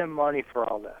going to spend money for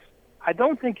all this? I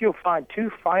don't think you'll find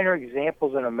two finer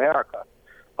examples in America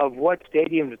of what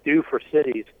stadiums do for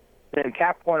cities than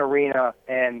Cap One Arena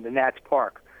and the Nats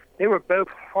Park. They were both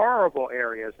horrible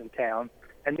areas in town,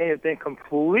 and they have been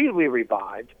completely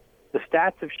revived. The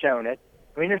stats have shown it.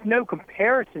 I mean, there's no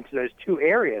comparison to those two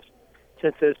areas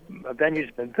since those venues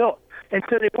have been built. And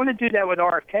so they want to do that with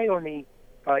RFK on the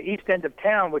east end of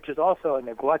town, which is also a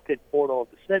neglected portal of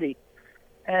the city.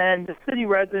 And the city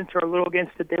residents are a little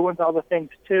against it. They want other things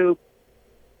too.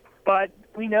 But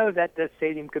we know that the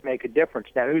stadium could make a difference.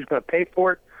 Now, who's going to pay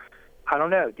for it? I don't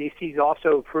know. D.C.'s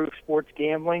also approved sports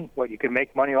gambling. You can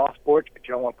make money off sports, but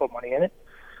you don't want to put money in it.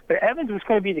 But Evans was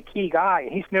going to be the key guy,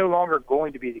 and he's no longer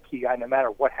going to be the key guy no matter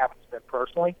what happens to him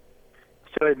personally.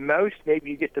 So at most, maybe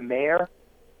you get the mayor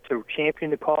to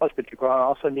champion the cause, but you're going to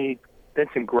also need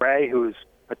Vincent Gray, who's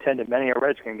attended many a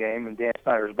Redskin game in Dan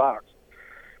Snyder's box.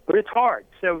 But it's hard.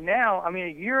 So now, a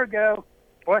year ago,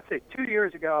 let's say 2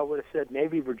 years ago, I would have said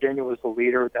maybe Virginia was the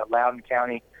leader of that Loudoun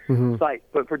County site.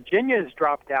 But Virginia has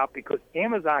dropped out because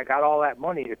Amazon got all that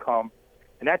money to come,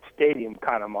 and that's stadium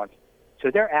kind of money.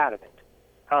 So they're out of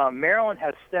it. Maryland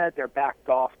has said they're backed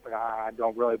off, but I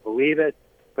don't really believe it.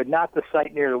 But not the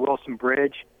site near the Wilson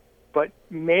Bridge. But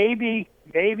maybe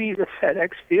the FedEx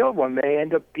Field one may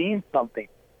end up being something.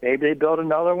 Maybe they build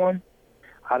another one.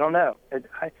 I don't know.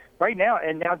 Right now,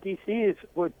 and now DC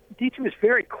was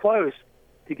very close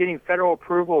to getting federal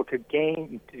approval to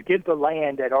give the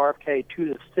land at RFK to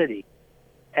the city,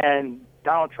 and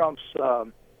Donald Trump's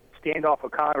standoff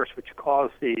of Congress, which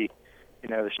caused the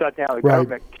shutdown of the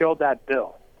government, killed that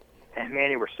bill. And man,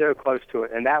 they were so close to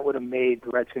it, and that would have made the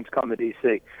Redskins come to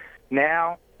D.C.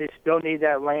 Now they still need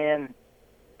that land.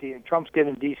 Trump's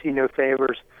giving D.C. no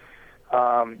favors.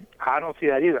 I don't see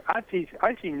that either.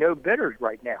 I see no bidders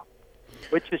right now,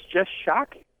 which is just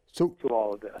shocking to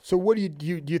all of this. So what do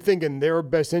you think in their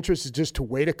best interest is just to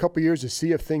wait a couple of years to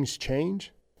see if things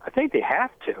change? I think they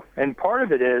have to, and part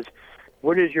of it is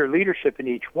what is your leadership in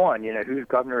each one? Who's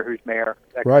governor, who's mayor,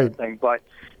 that kind of thing. But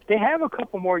they have a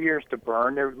couple more years to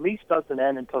burn. Their lease doesn't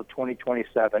end until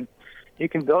 2027. You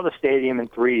can build a stadium in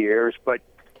 3 years, but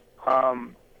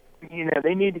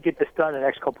they need to get this done in the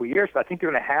next couple of years. But I think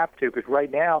they're going to have to, because right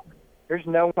now there's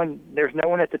no one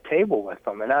at the table with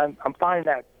them, and I'm finding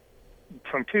that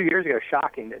from 2 years ago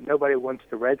shocking that nobody wants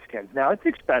the Redskins. Now it's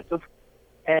expensive,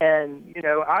 and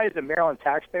I as a Maryland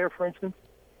taxpayer, for instance,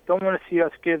 don't want to see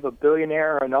us give a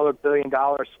billionaire another $1 billion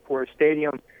for a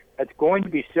stadium that's going to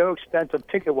be so expensive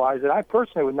ticket-wise that I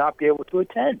personally would not be able to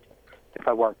attend if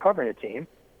I weren't covering a team.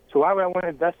 So why would I want to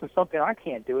invest in something I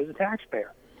can't do as a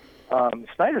taxpayer?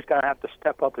 Snyder's going to have to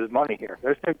step up his money here.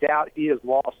 There's no doubt he has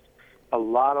lost a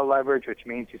lot of leverage, which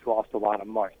means he's lost a lot of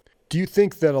money. Do you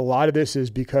think that a lot of this is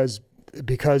because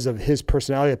of his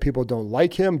personality, that people don't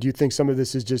like him? Do you think some of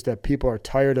this is just that people are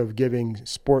tired of giving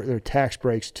sport their tax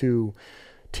breaks to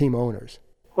team owners?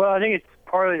 Well, I think it's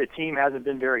partly the team hasn't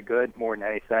been very good more than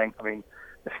anything. I mean,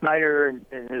 Snyder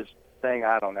and his thing,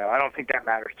 I don't know. I don't think that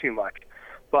matters too much.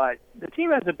 But the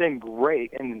team hasn't been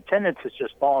great, and attendance has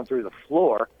just fallen through the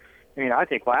floor. I mean, I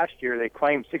think last year they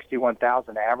claimed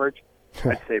 61,000 average.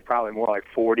 I'd say probably more like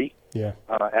 40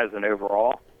 as an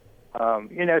overall. So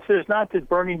there's not this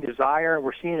burning desire.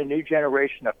 We're seeing a new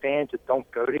generation of fans that don't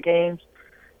go to games.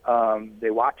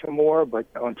 They watch them more, but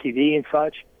on TV and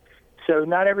such. So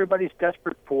not everybody's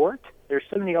desperate for it. There's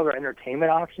so many other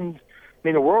entertainment options. I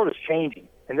mean, the world is changing,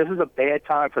 and this is a bad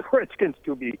time for the Redskins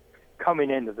to be coming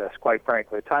into this, quite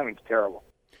frankly. The timing's terrible.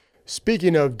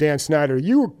 Speaking of Dan Snyder,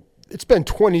 it's been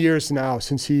 20 years now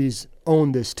since he's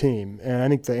owned this team, and I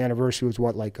think the anniversary was,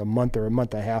 like a month or a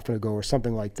month and a half ago or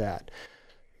something like that.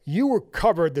 You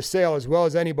covered the sale as well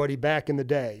as anybody back in the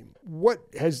day. What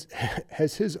has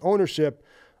his ownership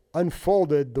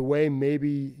unfolded the way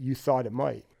maybe you thought it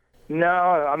might? No,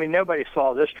 I mean, nobody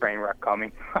saw this train wreck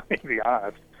coming, to be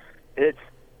honest. It's,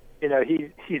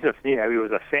 he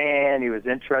was a fan, he was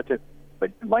interested.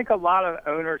 But like a lot of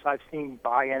owners I've seen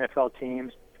buy NFL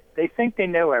teams, they think they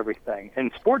know everything.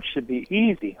 And sports should be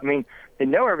easy. I mean, they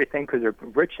know everything because they're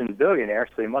rich and billionaires,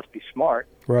 so they must be smart.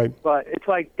 Right. But it's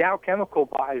like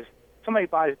somebody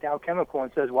buys Dow Chemical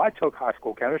and says, well, I took high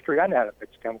school chemistry. I know how to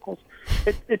fix chemicals.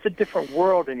 It's a different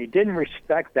world, and he didn't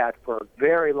respect that for a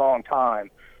very long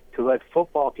time to let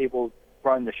football people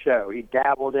run the show. He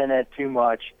dabbled in it too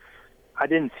much. I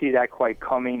didn't see that quite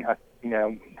coming.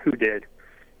 Who did?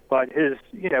 But his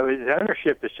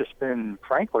ownership has just been,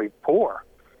 frankly, poor.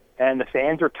 And the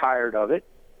fans are tired of it.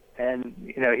 And,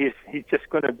 he's just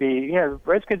going to be,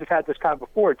 Redskins have had this kind of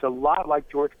before. It's a lot like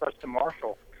George Preston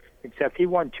Marshall, except he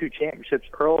won 2 championships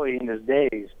early in his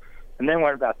days and then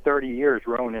went about 30 years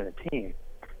rowing in a team.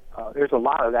 There's a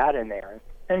lot of that in there.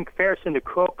 And in comparison to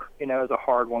Cook, is a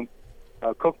hard one.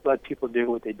 Cook let people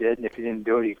do what they did, and if you didn't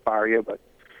do it, he'd fire you. But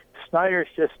Snyder's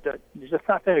just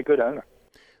not been a good owner.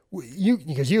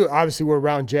 Because you obviously were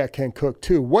around Jack Kent Cooke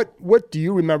too. What do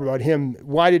you remember about him?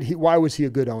 Why was he a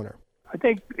good owner? I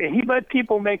think he let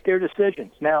people make their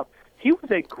decisions. Now, he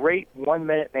was a great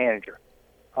one-minute manager,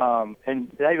 and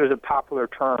that was a popular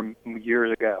term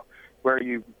years ago, where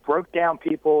you broke down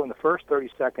people in the first 30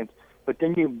 seconds, but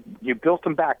then you built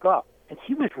them back up. And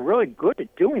he was really good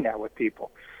at doing that with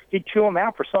people. He'd chew them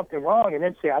out for something wrong and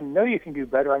then say, I know you can do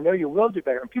better. I know you will do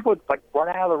better. And people would run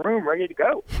out of the room ready to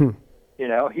go.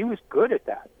 He was good at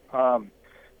that.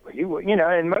 But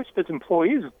and most of his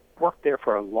employees worked there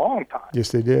for a long time.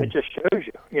 Yes, they did. It just shows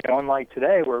you, unlike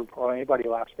today where anybody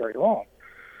lasts very long.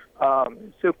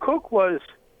 So Cook was,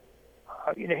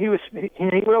 he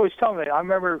would always tell me, I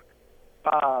remember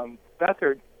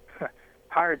Beathard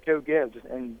hired Joe Gibbs,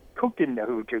 and Cook didn't know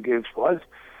who Joe Gibbs was.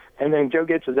 And then Joe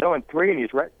Gibbs was 0-3, and he's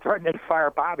threatening to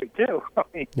fire Bobby, too.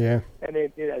 Yeah. And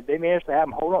they managed to have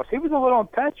him hold on. So he was a little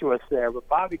impetuous there, but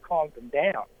Bobby calmed him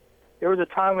down. There was a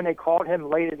time when they called him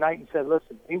late at night and said,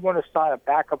 listen, we want to sign a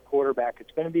backup quarterback.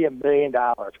 It's going to be $1 million,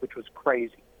 which was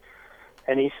crazy.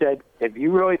 And he said, if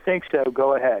you really think so,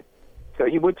 go ahead. So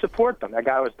he would support them. That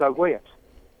guy was Doug Williams.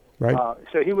 Right.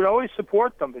 So he would always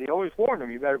support them, but he always warned them,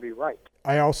 you better be right.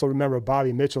 I also remember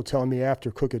Bobby Mitchell telling me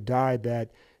after Cook had died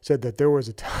said that there was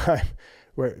a time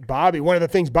where one of the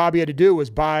things Bobby had to do was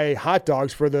buy hot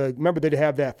dogs remember they'd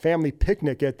have that family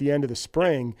picnic at the end of the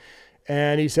spring.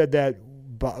 And he said that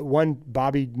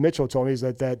Bobby Mitchell told me is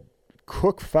that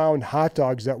Cook found hot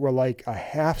dogs that were like a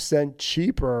half-cent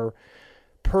cheaper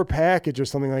per package or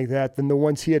something like that than the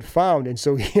ones he had found. And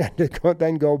so he had to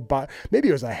go buy, maybe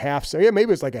it was a half cent. Yeah, maybe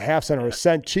it was like a half cent or a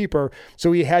cent cheaper.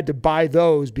 So he had to buy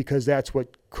those because that's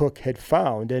what Cook had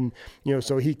found. And,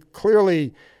 so he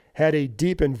clearly had a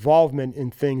deep involvement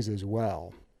in things as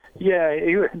well. Yeah,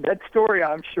 that story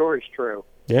I'm sure is true.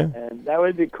 Yeah. And that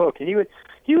would be Cook. And he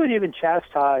would even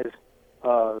chastise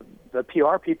the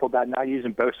PR people about not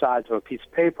using both sides of a piece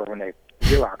of paper when they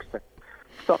Xeroxed it.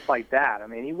 Stuff like that. I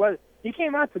mean, he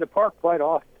came out to the park quite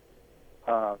often.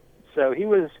 So he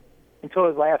was, until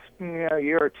his last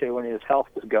year or two when his health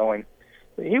was going,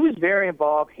 he was very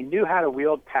involved. He knew how to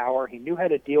wield power. He knew how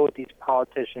to deal with these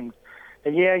politicians.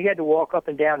 And, he had to walk up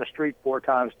and down the street 4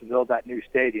 times to build that new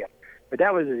stadium. But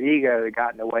that was his ego that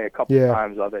got in the way a couple of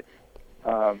times of it.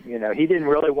 He didn't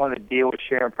really want to deal with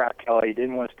Sharon Pratt Kelly. He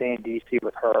didn't want to stay in D.C.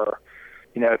 with her.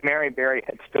 If Marion Barry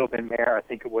had still been mayor, I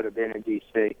think it would have been in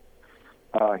D.C.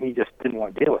 He just didn't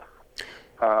want to deal with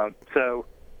it. So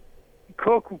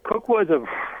Cook was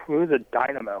a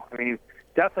dynamo. I mean,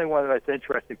 definitely one of the most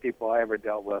interesting people I ever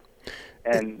dealt with.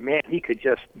 And man, he could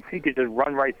just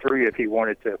run right through you if he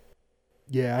wanted to.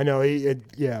 Yeah, I know.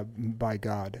 Yeah, by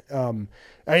God.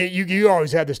 You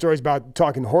always had the stories about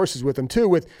talking horses with him too.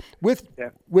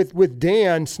 With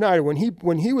Dan Snyder, when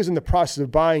he was in the process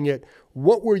of buying it,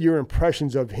 what were your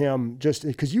impressions of him? Just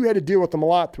because you had to deal with him a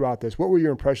lot throughout this, what were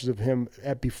your impressions of him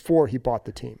before he bought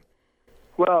the team?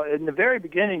 Well, in the very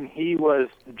beginning, he was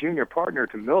the junior partner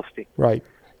to Milstein. Right.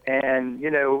 And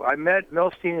I met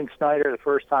Milstein and Snyder the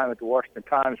first time at the Washington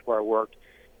Times where I worked.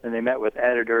 And they met with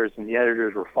editors, and the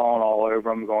editors were falling all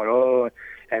over him, going, oh,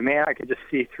 and man, I could just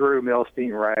see through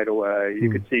Milstein right away.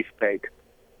 You could see fake.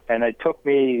 And it took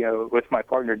me, with my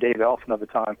partner Dave Elfin at the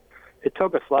time, it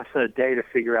took us less than a day to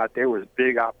figure out there was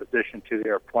big opposition to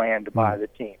their plan to buy the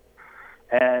team.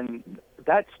 And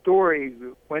that story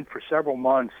went for several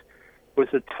months, was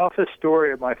the toughest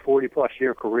story of my 40-plus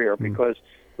year career because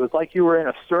it was like you were in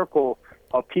a circle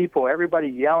of people, everybody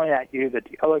yelling at you that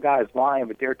the other guy is lying,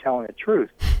 but they're telling the truth.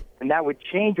 And that would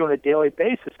change on a daily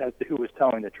basis as to who was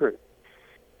telling the truth.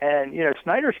 And,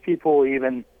 Snyder's people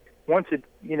even wanted,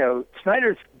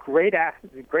 Snyder's great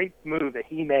move that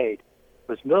he made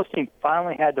was Milstein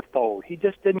finally had to fold. He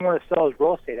just didn't want to sell his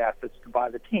real estate assets to buy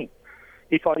the team.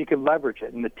 He thought he could leverage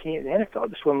it. And the NFL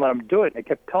just wouldn't let him do it. And they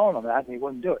kept telling him that, and he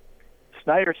wouldn't do it.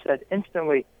 Snyder said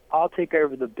instantly, I'll take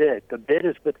over the bid. The bid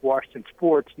is with Washington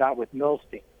Sports, not with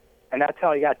Milstein. And that's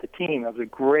how he got the team. It was a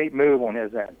great move on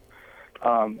his end.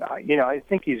 I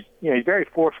think he's very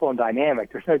forceful and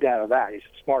dynamic. There's no doubt of that. He's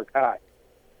a smart guy.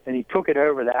 And he took it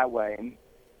over that way. And,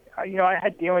 I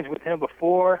had dealings with him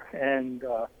before, and,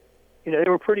 they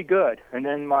were pretty good. And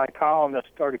then my columnist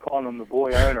started calling him the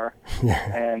boy owner.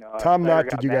 And Tom Knott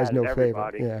did you guys no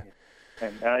favor. Yeah.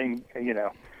 And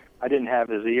I didn't have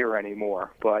his ear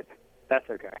anymore, but that's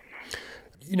okay.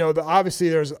 Obviously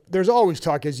there's always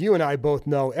talk, as you and I both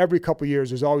know, every couple of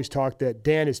years there's always talk that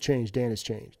Dan has changed.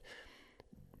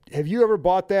 Have you ever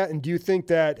bought that? And do you think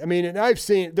that, and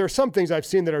there are some things I've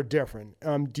seen that are different.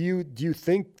 Do you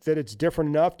think that it's different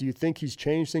enough? Do you think he's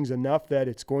changed things enough that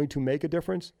it's going to make a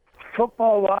difference?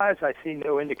 Football-wise, I see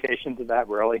no indications of that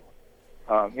really.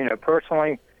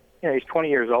 Personally, he's 20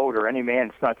 years older. Any man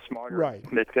that's not smarter in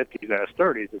his mid-50s than his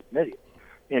 30s is an idiot.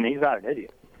 And he's not an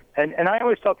idiot. And I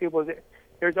always tell people that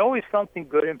there's always something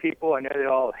good in people. I know they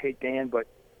all hate Dan, but,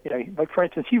 like for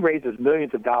instance, he raises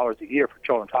millions of dollars a year for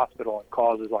Children's Hospital and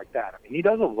causes like that. He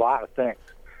does a lot of things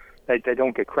that they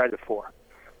don't get credit for.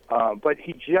 But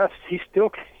he's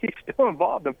still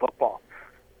involved in football.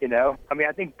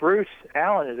 I think Bruce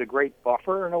Allen is a great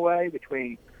buffer in a way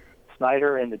between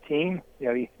Snyder and the team.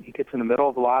 He gets in the middle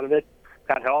of a lot of it.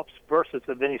 That helps versus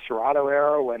the Vinny Serrato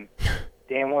era when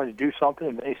Dan wanted to do something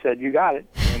and Vinny said, you got it.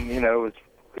 And, it was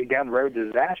down the road to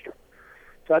disaster.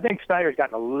 So I think Snyder's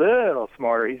gotten a little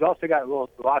smarter. He's also gotten a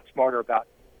lot smarter about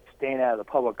staying out of the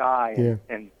public eye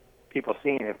and people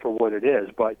seeing it for what it is.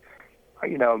 But,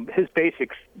 his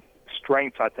basic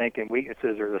strengths, I think, and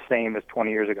weaknesses are the same as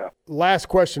 20 years ago. Last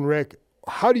question, Rick.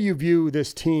 How do you view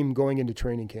this team going into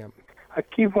training camp? I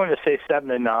keep wanting to say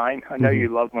 7-9. I know you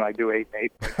love when I do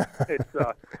 8-8. It's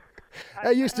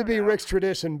that used to be Rick's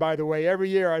tradition, by the way. Every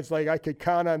year, it's like I could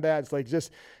count on that. It's like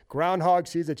just groundhog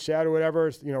sees its shadow,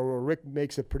 whatever. Rick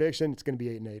makes a prediction. It's going to be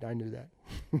 8-8. I knew that.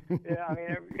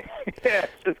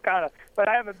 It's just kind of. But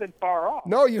I haven't been far off.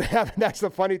 No, you haven't. That's the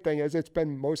funny thing is it's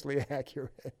been mostly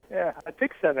accurate. Yeah, I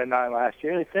picked 7-9 last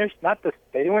year. They finished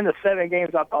they didn't win the 7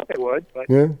 games I thought they would, but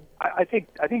I think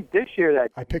this year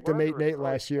that I picked them 8-8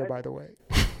 last year, by the way.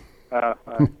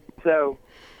 So.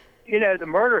 The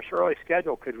murderous early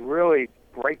schedule could really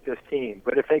break this team.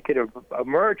 But if they could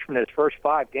emerge from those first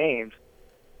 5 games,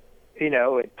 at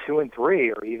 2-3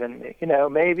 or even,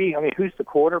 maybe. Who's the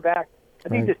quarterback? I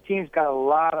think this team's got a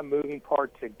lot of moving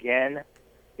parts again.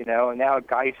 And now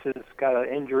Geis has got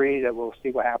an injury that we'll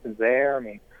see what happens there.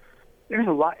 There's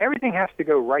a lot. Everything has to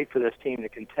go right for this team to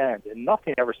contend, and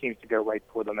nothing ever seems to go right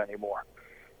for them anymore.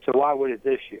 So why would it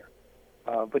this year?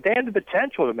 But they had the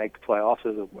potential to make the playoffs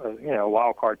as a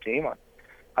wild card team.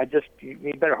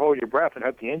 You better hold your breath and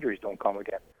hope the injuries don't come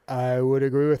again. I would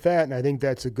agree with that, and I think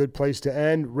that's a good place to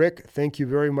end. Rick, thank you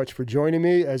very much for joining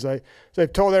me. As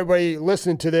I've told everybody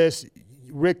listening to this,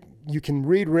 Rick, you can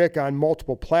read Rick on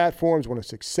multiple platforms,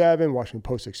 106.7, Washington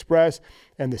Post Express,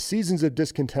 and the Seasons of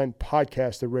Discontent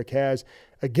podcast that Rick has.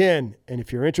 Again, and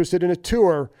if you're interested in a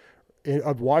tour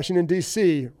of Washington,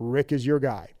 D.C., Rick is your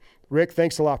guy. Rick,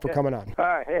 thanks a lot for coming on. All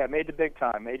right, hey, I made the big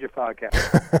time. Made your podcast.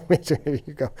 There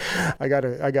you go. I got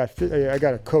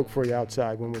a Coke for you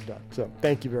outside when we're done. So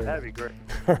thank you very much. That'd be great.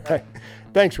 All right,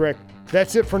 thanks, Rick.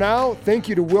 That's it for now. Thank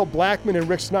you to Will Blackman and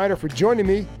Rick Snyder for joining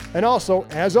me, and also,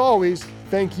 as always,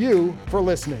 thank you for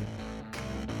listening.